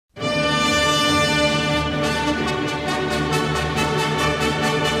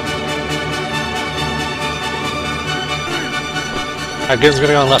Our goons are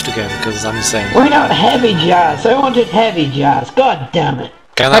gonna go on left again, because I'm insane. Why not heavy jazz? I wanted heavy jazz. God damn it.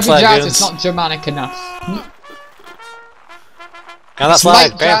 Heavy jazz is not Germanic enough. Can that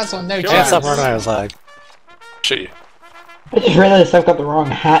flag? Jazz or no jazz? Stop running out flag. Shoot you. I just realized I've got the wrong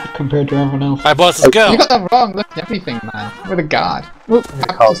hat compared to everyone else. Alright boys, let's go! You got that wrong, look at everything, man. With a guard. Oop,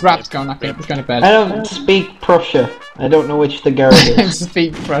 his rap's gone, I think. He's going to bed. I don't speak Prussia. I don't know which the guard is. I don't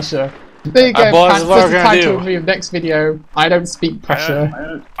speak Prussia. There you go, boys, that's the title of your next video. I don't speak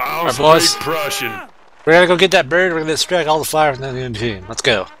Prussia. I'll speak Prussian. We're gonna go get that bird, we're gonna distract all the fire from the enemy team. Let's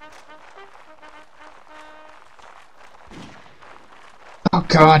go. Oh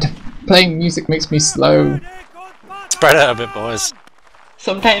god, playing music makes me slow. Spread out a bit, boys.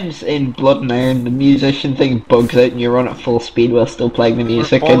 Sometimes in Blood and Iron, the musician thing bugs out and you run at full speed while still playing the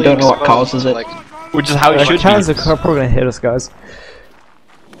music. I don't know what causes it. Which is how it should be. The car probably gonna hit us, guys.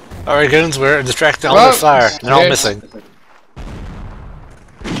 Alright, goons, we're distracting all their fire. They're all missing.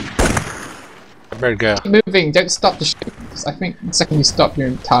 Bird go. Keep moving, don't stop the shoot. I think the second you stop, you're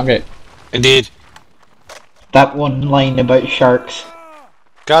in target. Indeed. That one line about sharks.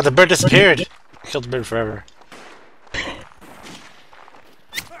 God, the bird disappeared. Killed the bird forever.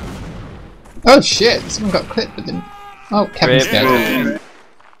 Oh shit, someone got clipped but didn't. Oh, Kevin's dead.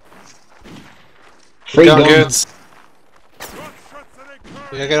 Free Go, gun. goons.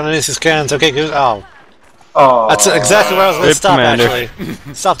 We gotta get underneath these cans. Okay, goons. Oh. That's exactly where I was gonna stop, actually.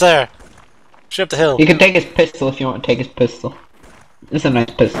 Stop there. Shoot up the hill. You can take his pistol if you want to take his pistol. It's a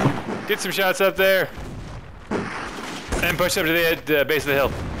nice pistol. Get some shots up there. And push up to the base of the hill.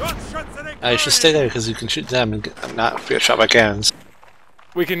 You should stay there because you can shoot them and not get shot by cannons.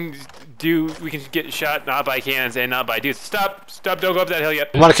 We can get shot not by cannons and not by dudes. Stop! Stop, don't go up that hill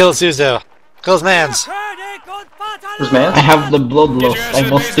yet. I wanna kill the dudes though. Kill his mans. Where's man? I have the bloodlust. I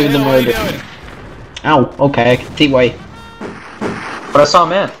must do the murder. Ow, okay, I can see why. But I saw a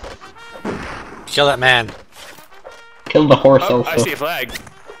man. Kill that man. Kill the horse Oh, also. I see a flag.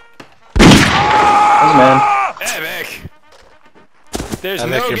 There's a man. Epic! There's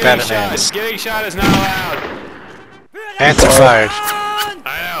Epic, no you're getting bad at shot. mans. Getting shot is not allowed. Hands are fired. I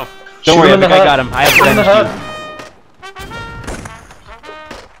know. Don't worry, I think I got him. I have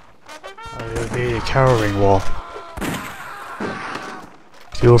I have made a cowering wall.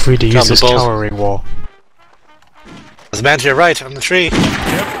 Feel free to use this cowering wall. There's a man to your right on the tree.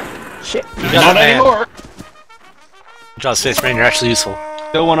 Shit. You got Not that man. anymore. Good job, SpaceMarine, you're actually useful.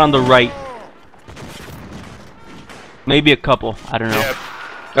 Still one on the right. Maybe a couple. I don't know. Yep.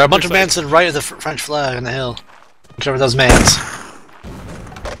 There are a bunch of mans to the right of the French flag on the hill. Whichever those mans.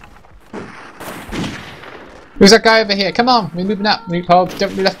 Who's that guy over here? Come on, we're moving up. Leopold,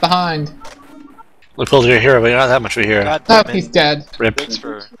 don't be left behind. Leopold, you're a hero, but you're not that much of a hero. Oh, he's dead. Rip. Oh,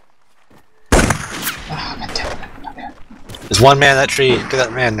 God damn it. There's one man in that tree. Get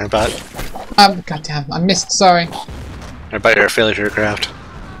that man in their butt. Goddamn, I missed, sorry. Their butt, you're a failure to your craft.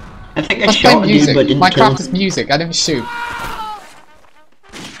 I think I I shot play you, music. but didn't My kill craft him. is music, I don't shoot.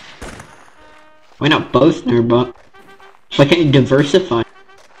 Why not both in your butt? Why can't you diversify?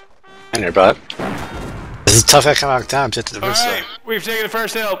 In your butt. This is tough economic times, you have to diversify. Alright, we've taken the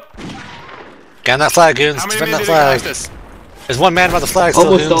first hill. Get on that flag, goons. How many Defend men that did it flag. cost us? There's one man by the flag still,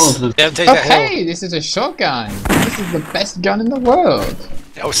 Almost goons. all of them. Yeah, take that hill. Okay, this is a shotgun. This is the best gun in the world.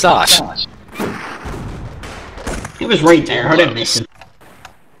 No, it's not. He was right there. How did I miss him?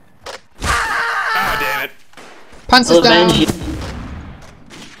 Ah, damn it. Panzer's I'll down. avenge you.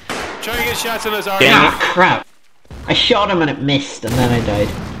 Try to get shots on those Ah, armies. crap. I shot him and it missed, and then I died.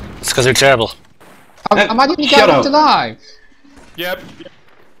 It's because they're terrible. Am I the only Shut guy up. left alive? Yep.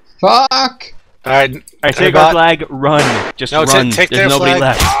 Fuck! Alright, I take our flag, run. Just no, run. take There's their nobody flag.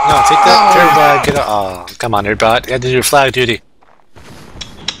 left. No, take that their flag. Get oh, come on, Airbot. You had to do your flag duty.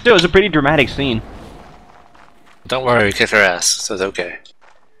 Dude, it was a pretty dramatic scene. Don't worry, we kicked her ass, so it's okay.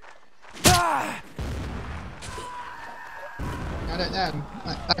 I don't know.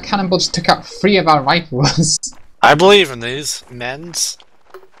 That cannonball just took out 3 of our rifles. I believe in these men's.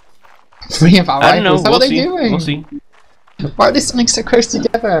 3 of our I don't know. rifles? How We'll are they see. doing? We'll see. Why are they standing so close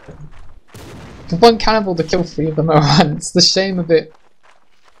together? For one cannonball to kill 3 of them at once. The shame of it.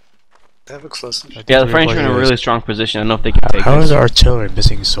 They have explosives. Yeah, the French are in a really strong position. I don't know if they can take How it. is the artillery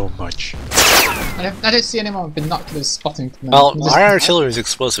missing so much? I don't see anyone with binoculars spotting from them. Well, Just- our artillery is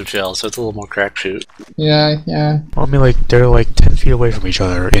explosive shell, so it's a little more crack shoot. Yeah, yeah. Well, I mean, like, they're like 10 feet away from each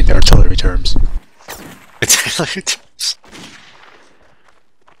other in artillery terms. It's like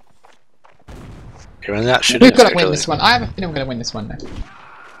you're not shooting. We've got to win this one. I have a feeling we're going to win this one now.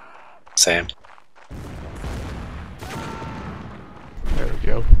 Same. There we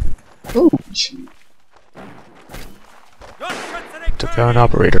go. Ooh. took out an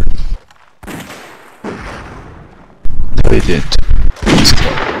operator. No, they didn't.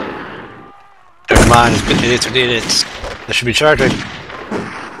 Never mind, it's been idiots with idiots. They should be charging.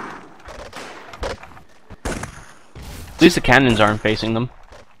 At least the cannons aren't facing them.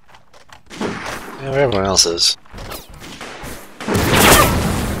 Yeah, where everyone else is.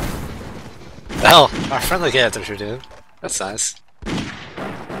 Hell, our friendly cannons are doing. That's nice.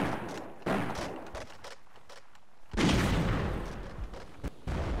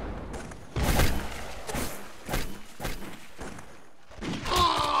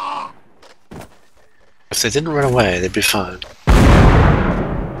 If they didn't run away, they'd be fine.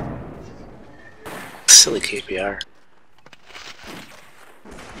 Silly KPR.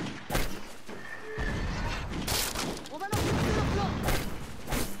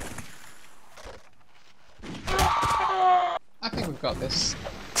 I think we've got this.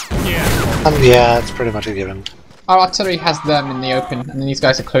 Yeah, it's pretty much a given. Our artillery has them in the open, and then these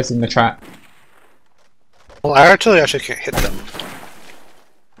guys are closing the trap. Well, our artillery actually can't hit them.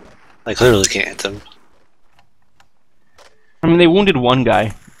 Like, literally can't hit them. I mean, they wounded one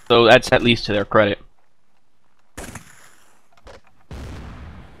guy, so that's at least to their credit.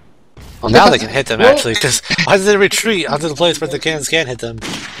 Well, now they can hit them, actually, because why did they retreat onto the place where the cannons can't hit them?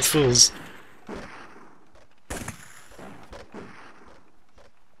 It's fools.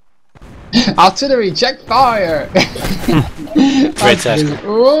 Artillery, check fire! Great tactic.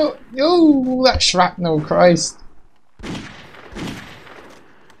 Oh, that shrapnel, Christ.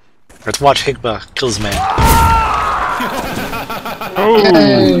 Let's watch Higba kills man.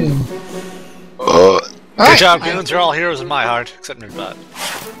 Hey. Good job, goons. You're all heroes in my heart, except Nerdbot.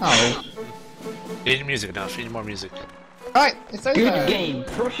 Oh. You need music enough. You need more music. Alright, it's over. Good game.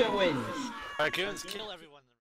 Prussia wins. Alright, goons, kill everyone.